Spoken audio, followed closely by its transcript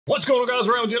What's going on, guys?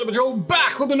 We're Jedha Patrol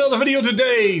back with another video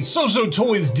today. SooSoo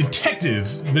Toys Detective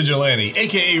Vigilante,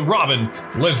 aka Robin.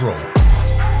 Let's roll.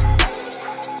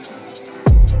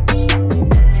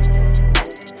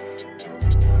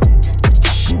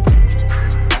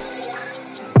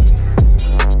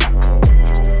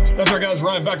 That's right, guys.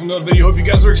 Ryan back with another video. Hope you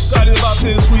guys are excited about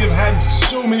this. We have had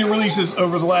so many releases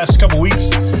over the last couple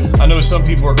weeks. I know some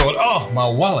people are going, "Oh, my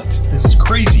wallet! This is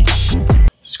crazy."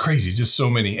 It's crazy, just so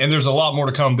many. And there's a lot more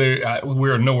to come.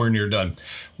 We're nowhere near done.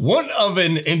 One of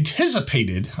an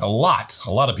anticipated, a lot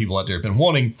of people out there have been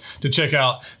wanting to check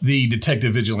out the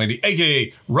Detective Vigilante,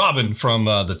 aka Robin from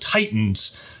the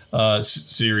Titans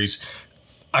series.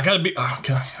 I'm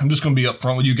just gonna be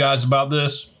upfront with you guys about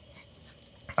this.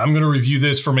 I'm gonna review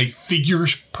this from a figure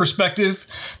perspective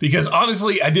because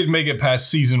honestly, I didn't make it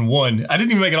past season 1. I didn't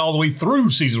even make it all the way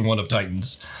through season 1 of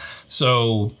Titans.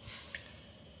 So,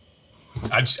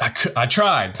 I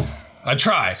tried.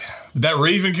 That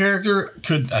Raven character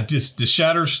the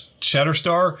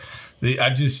Shatterstar,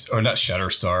 or not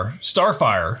Shatterstar,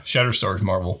 Starfire. Shatterstar's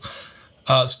Marvel.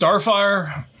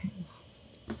 Starfire.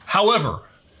 However,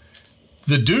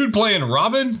 the dude playing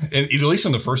Robin, and at least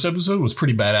in the first episode, was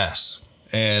pretty badass.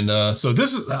 And so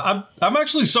this is, I'm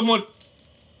actually somewhat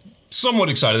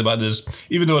excited about this,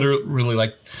 even though I don't really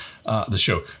like the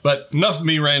show. But enough of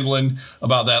me rambling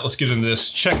about that. Let's get into this.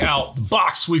 Check out the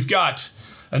box. We've got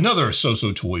another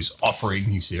SooSoo Toys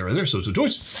offering. You see right there, SooSoo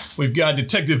Toys. We've got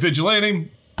Detective Vigilante,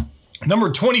 number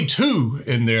 22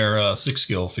 in their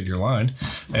 6-scale figure line,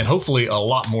 and hopefully a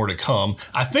lot more to come.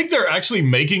 I think they're actually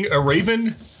making a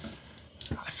Raven.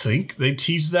 I think they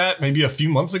teased that maybe a few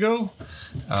months ago.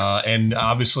 And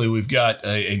obviously we've got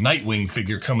a Nightwing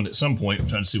figure coming at some point. I'm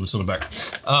trying to see what's on the back.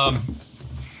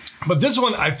 But this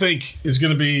one I think is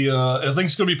going to be,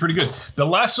 it's going to be pretty good. The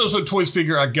last SooSoo Toys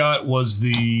figure I got was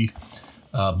the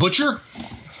Butcher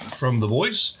from The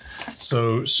Boys.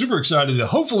 So super excited to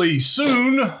hopefully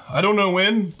soon, I don't know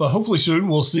when, but hopefully soon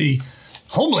we'll see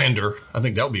Homelander. I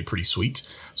think that would be pretty sweet.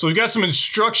 So we've got some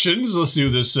instructions. Let's see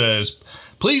what this says.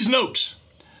 Please note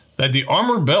that the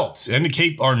armor belt and the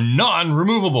cape are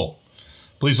non-removable.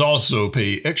 Please also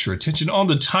pay extra attention on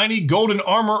the tiny golden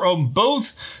armor on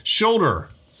both shoulder.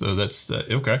 So that's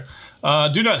the, okay.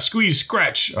 Do not squeeze,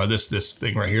 scratch, this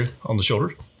thing right here on the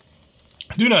shoulder.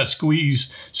 Do not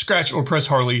squeeze, scratch, or press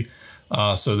hardly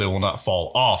so they will not fall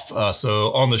off.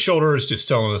 So on the shoulder, it's just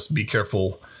telling us be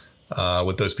careful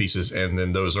with those pieces, and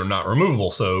then those are not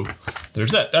removable. So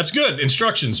there's that. That's good.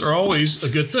 Instructions are always a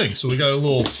good thing. So we got a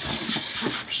little,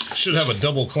 should have a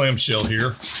double clamshell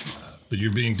here, but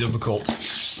you're being difficult.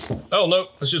 Oh no,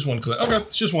 it's just one clam. Okay,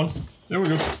 it's just one. There we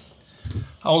go.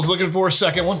 I was looking for a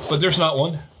second one, but there's not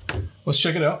one. Let's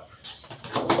check it out.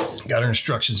 Got our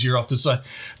instructions here off the side.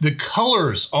 The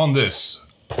colors on this,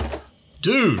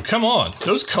 dude, come on.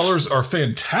 Those colors are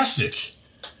fantastic.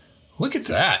 Look at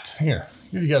that. Here,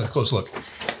 give you guys a close look.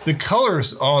 The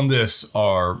colors on this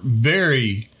are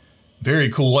very, very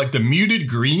cool. Like the muted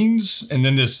greens, and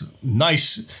then this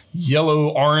nice yellow,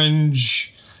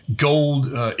 orange, gold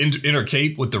inner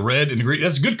cape with the red and the green.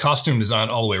 That's good costume design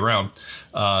all the way around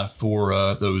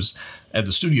for those at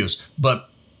the studios. But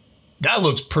that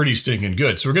looks pretty stinking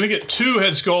good. So we're gonna get 2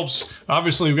 head sculpts.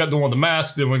 Obviously we've got the one with the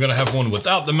mask, then we're gonna have one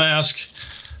without the mask.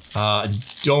 I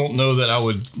don't know that I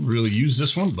would really use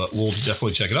this one, but we'll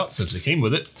definitely check it out since it came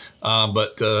with it.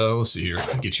 Let's see here,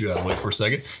 I'll get you out of the way for a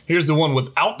second. Here's the one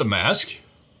without the mask.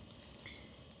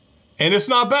 And it's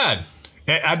not bad.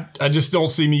 I just don't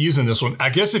see me using this one. I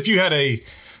guess if you had a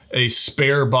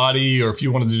spare body, or if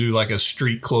you wanted to do like a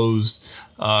street clothes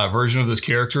version of this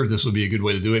character, this would be a good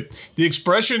way to do it. The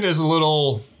expression is a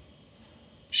little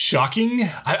shocking.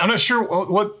 I'm not sure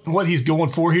what he's going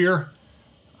for here.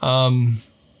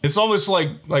 It's almost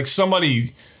like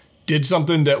somebody did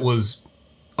something that was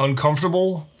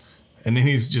uncomfortable, and then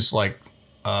he's just like,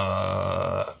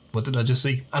 what did I just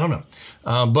see? I don't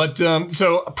know.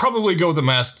 So probably go with the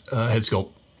masked head sculpt.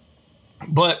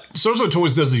 But SooSoo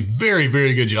Toys does a very,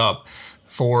 very good job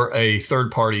for a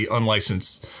third-party,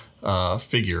 unlicensed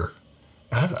figure.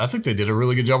 I think they did a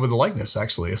really good job with the likeness,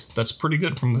 actually. That's pretty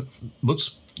good.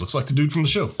 Looks like the dude from the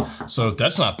show. So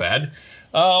that's not bad.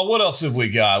 What else have we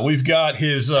got? We've got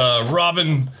his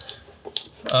Robin.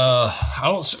 I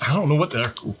don't know what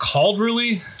they're called,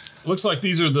 really. Looks like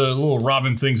these are the little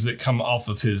Robin things that come off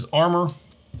of his armor.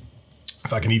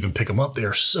 If I can even pick them up,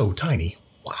 they're so tiny.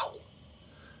 Wow.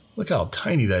 Look how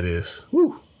tiny that is.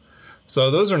 Woo. So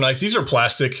those are nice. These are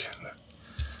plastic.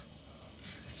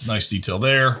 Nice detail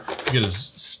there. Look at his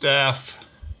staff.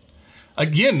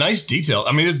 Again, nice detail.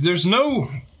 I mean, there's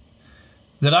no,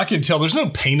 that I can tell, there's no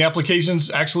paint applications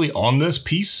actually on this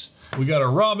piece. We got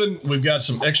our Robin. We've got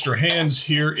some extra hands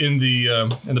here in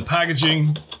the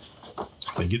packaging.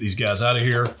 Let me get these guys out of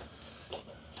here.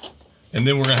 And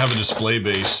then we're gonna have a display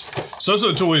base.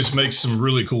 SooSoo Toys makes some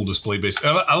really cool display base.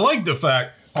 And I like the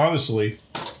fact, honestly,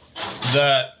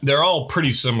 that they're all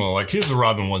pretty similar. Like here's the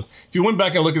Robin one. If you went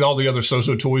back and look at all the other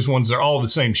SooSoo Toys ones, they're all the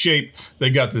same shape. They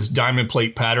got this diamond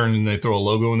plate pattern and they throw a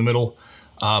logo in the middle.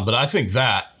 But I think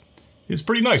that is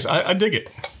pretty nice. I dig it.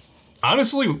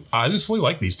 Honestly, I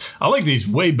like these. I like these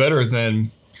way better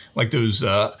than like those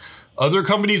other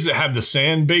companies that have the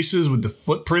sand bases with the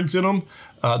footprints in them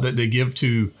that they give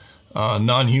to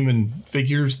non-human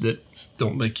figures that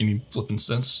don't make any flipping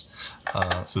sense.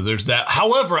 So there's that.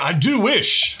 However, I do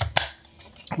wish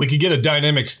we could get a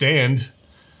dynamic stand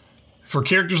for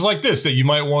characters like this that you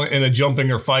might want in a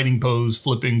jumping or fighting pose,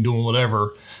 flipping, doing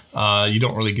whatever. You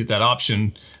don't really get that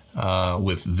option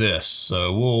with this.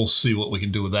 So we'll see what we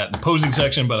can do with that in the posing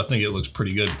section, but I think it looks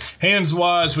pretty good.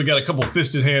 Hands-wise, we got a couple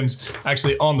fisted hands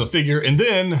actually on the figure. And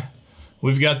then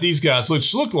we've got these guys,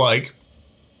 which look like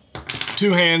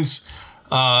two hands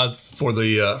for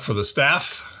the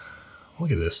staff.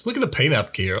 Look at this. Look at the paint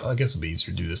applicator. I guess it'd be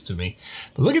easier to do this to me.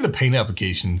 But look at the paint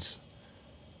applications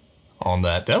on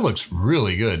that. That looks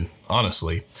really good,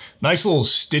 honestly. Nice little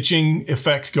stitching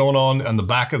effect going on the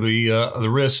back of the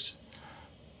wrist.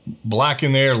 Black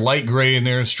in there, light gray in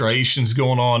there, striations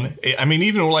going on. I mean,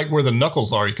 even like where the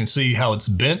knuckles are, you can see how it's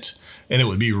bent and it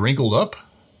would be wrinkled up.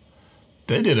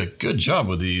 They did a good job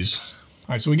with these.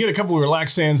 All right, so we get a couple of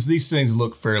relaxed stands. These things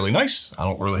look fairly nice. I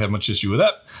don't really have much issue with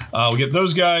that. We get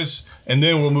those guys, and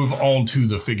then we'll move on to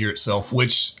the figure itself,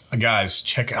 which, guys,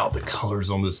 check out the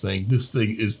colors on this thing. This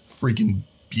thing is freaking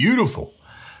beautiful.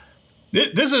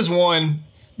 This is one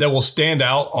that will stand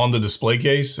out on the display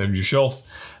case of your shelf,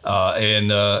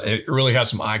 and it really has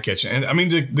some eye-catching. And I mean,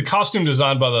 the costume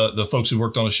design by the folks who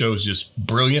worked on the show is just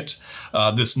brilliant.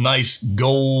 This nice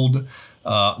gold,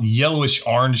 yellowish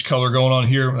orange color going on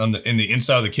here in the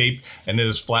inside of the cape, and then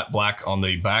it's flat black on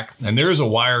the back. And there is a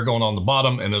wire going on the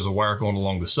bottom, and there's a wire going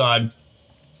along the side.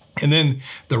 And then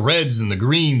the reds and the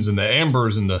greens and the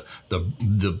ambers and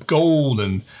the gold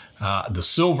and the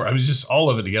silver. I mean, just all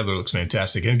of it together looks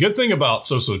fantastic. And good thing about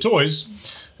SooSoo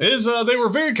Toys is they were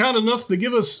very kind enough to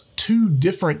give us two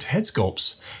different head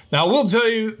sculpts. Now, I will tell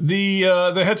you, the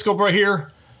head sculpt right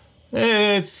here,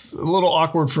 it's a little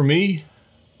awkward for me.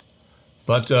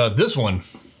 But this one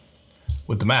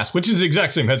with the mask, which is the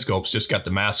exact same head sculpt, just got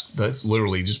the mask that's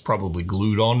literally just probably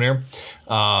glued on there.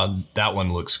 That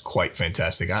one looks quite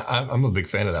fantastic. I'm a big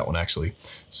fan of that one, actually.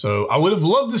 So I would have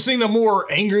loved to see a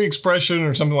more angry expression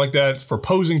or something like that for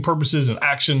posing purposes and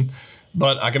action,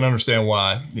 but I can understand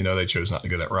why, you know, they chose not to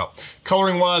go that route.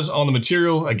 Coloring wise on the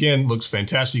material, again, looks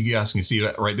fantastic. You guys can see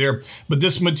that right there. But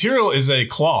this material is a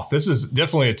cloth. This is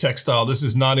definitely a textile. This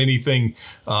is not anything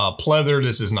pleather.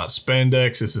 This is not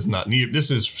spandex. This is not neat.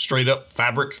 This is straight up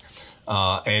fabric.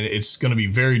 And it's gonna be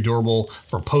very durable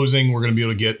for posing. We're gonna be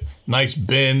able to get nice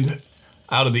bend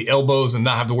out of the elbows and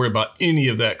not have to worry about any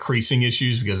of that creasing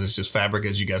issues because it's just fabric,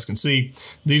 as you guys can see.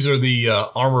 These are the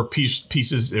armor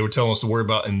pieces they were telling us to worry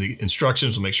about in the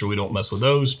instructions, so make sure we don't mess with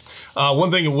those.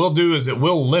 One thing it will do is it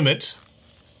will limit.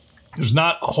 There's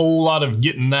not a whole lot of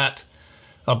getting that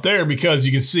up there because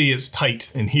you can see it's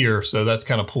tight in here, so that's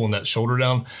kind of pulling that shoulder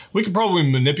down. We could probably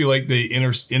manipulate the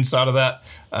inside of that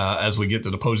as we get to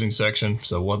the posing section,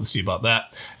 so we'll have to see about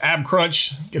that. Ab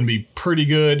crunch, gonna be pretty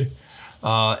good.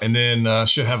 And then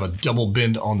should have a double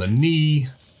bend on the knee,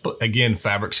 but again,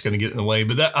 fabric's gonna get in the way,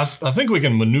 but that I think we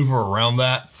can maneuver around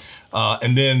that.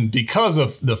 And then because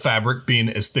of the fabric being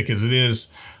as thick as it is,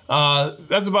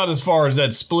 that's about as far as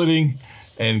that splitting,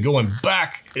 and going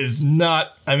back is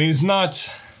not, I mean, it's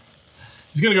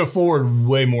gonna go forward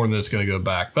way more than it's gonna go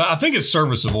back, but I think it's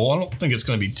serviceable. I don't think it's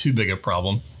gonna be too big a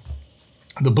problem.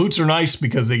 The boots are nice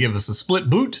because they give us a split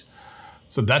boot.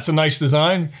 So that's a nice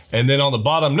design. And then on the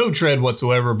bottom, no tread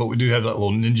whatsoever, but we do have that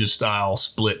little ninja style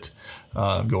split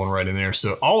going right in there.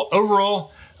 So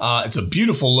overall, it's a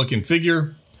beautiful looking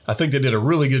figure. I think they did a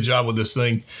really good job with this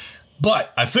thing,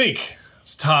 but I think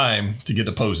it's time to get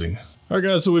to posing. All right,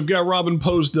 guys, so we've got Robin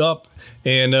posed up,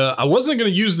 and I wasn't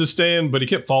gonna use the stand, but he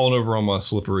kept falling over on my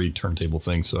slippery turntable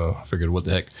thing, so I figured what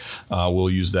the heck, we'll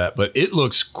use that. But it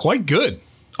looks quite good.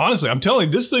 Honestly, I'm telling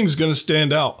you, this thing's gonna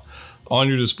stand out on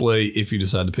your display if you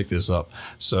decide to pick this up.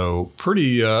 So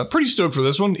pretty stoked for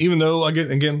this one, even though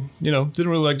again, you know, didn't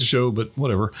really like the show, but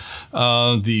whatever.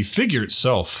 The figure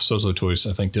itself, SooSoo Toys,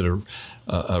 I think did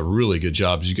a really good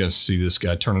job. You guys see this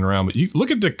guy turning around, but you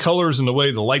look at the colors and the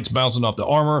way the light's bouncing off the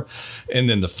armor, and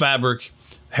then the fabric.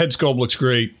 Head sculpt looks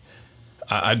great.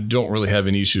 I don't really have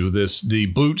any issue with this. The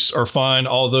boots are fine,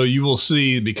 although you will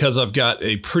see, because I've got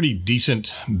a pretty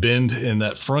decent bend in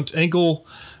that front ankle,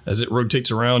 as it rotates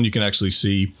around, you can actually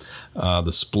see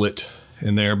the split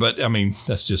in there. But I mean,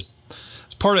 that's just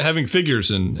it's part of having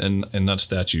figures and not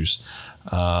statues.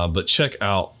 But check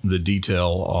out the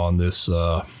detail on this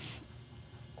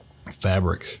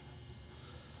fabric.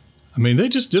 I mean, they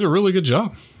just did a really good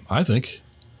job, I think.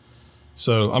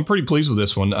 So I'm pretty pleased with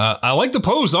this one. I like the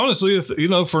pose, honestly, if, you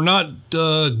know, for not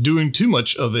doing too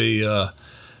much of a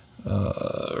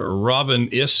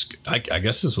Robin-esque. I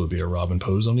guess this would be a Robin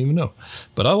pose, I don't even know.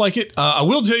 But I like it. I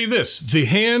will tell you this, the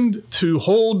hand to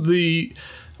hold the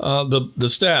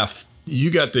staff,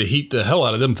 you got to heat the hell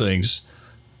out of them things.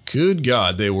 Good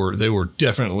God, they were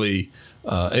definitely,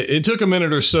 it took a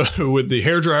minute or so with the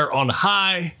hairdryer on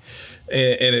high,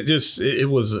 and it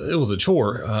was a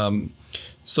chore.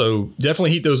 So definitely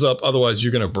heat those up, otherwise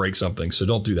you're gonna break something. So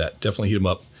don't do that. Definitely heat them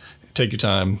up. Take your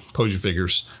time, pose your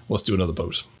figures. Let's do another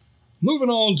pose.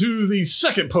 Moving on to the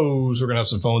second pose. We're gonna have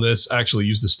some fun with this. Actually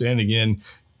use the stand again.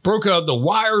 Broke out the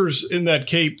wires in that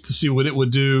cape to see what it would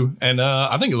do. And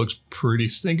I think it looks pretty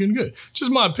stinking good.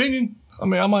 Just my opinion. I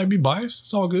mean, I might be biased.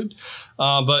 It's all good.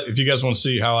 But if you guys want to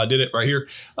see how I did it right here,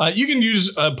 you can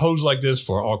use a pose like this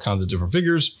for all kinds of different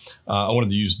figures. I wanted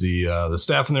to use the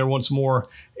staff in there once more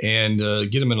and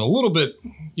get them in a little bit,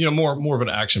 you know, more of an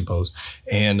action pose.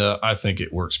 And I think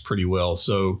it works pretty well.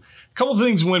 So a couple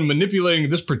things when manipulating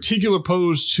this particular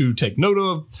pose to take note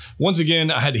of. Once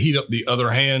again, I had to heat up the other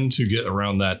hand to get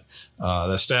around that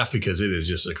staff, because it is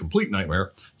just a complete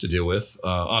nightmare to deal with.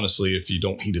 Honestly, if you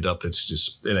don't heat it up, it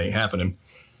ain't happening.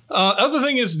 Other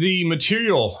thing is the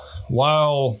material.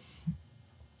 While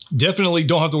definitely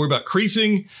don't have to worry about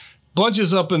creasing,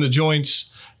 bunches up in the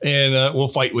joints, and we'll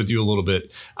fight with you a little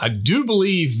bit. I do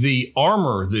believe the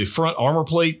armor, the front armor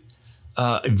plate,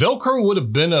 Velcro would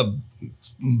have been a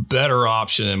better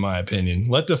option in my opinion.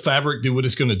 Let the fabric do what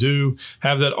it's going to do.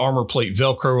 Have that armor plate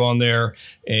Velcro on there,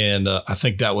 and I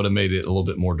think that would have made it a little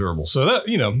bit more durable. So that,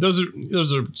 you know, those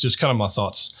are just kind of my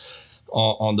thoughts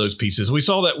on those pieces. We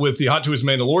saw that with the Hot Toys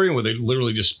Mandalorian, where they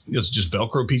literally it's just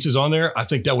Velcro pieces on there. I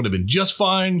think that would have been just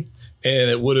fine, and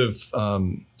it would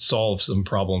have solved some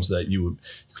problems that you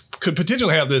could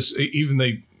potentially have. This, even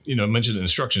they, you know, mentioned in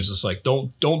instructions, it's like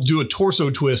don't do a torso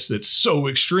twist that's so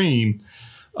extreme,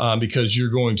 because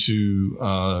you're going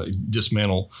to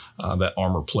dismantle that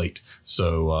armor plate.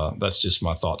 So that's just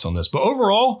my thoughts on this. But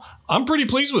overall, I'm pretty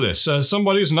pleased with this. As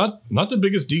somebody who's not the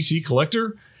biggest DC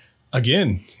collector,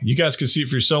 again, you guys can see it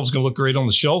for yourselves. It's going to look great on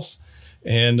the shelf.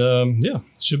 And yeah,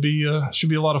 should be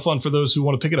a lot of fun for those who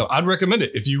want to pick it up. I'd recommend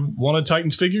it. If you want a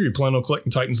Titans figure, you plan on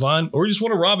collecting Titans line, or you just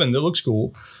want a Robin that looks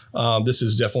cool, this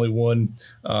is definitely one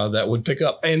that would pick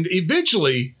up. And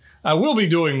eventually, I will be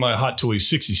doing my Hot Toys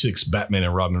 66 Batman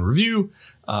and Robin review.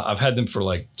 I've had them for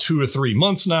like 2 or 3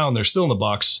 months now, and they're still in the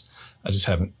box. I just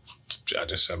haven't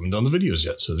done the videos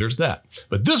yet, so there's that.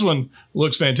 But this one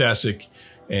looks fantastic,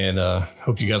 and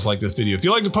hope you guys like this video. If you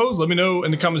like the pose, let me know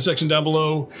in the comment section down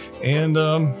below. And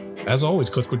as always,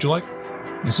 click what you like.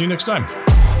 We'll see you next time.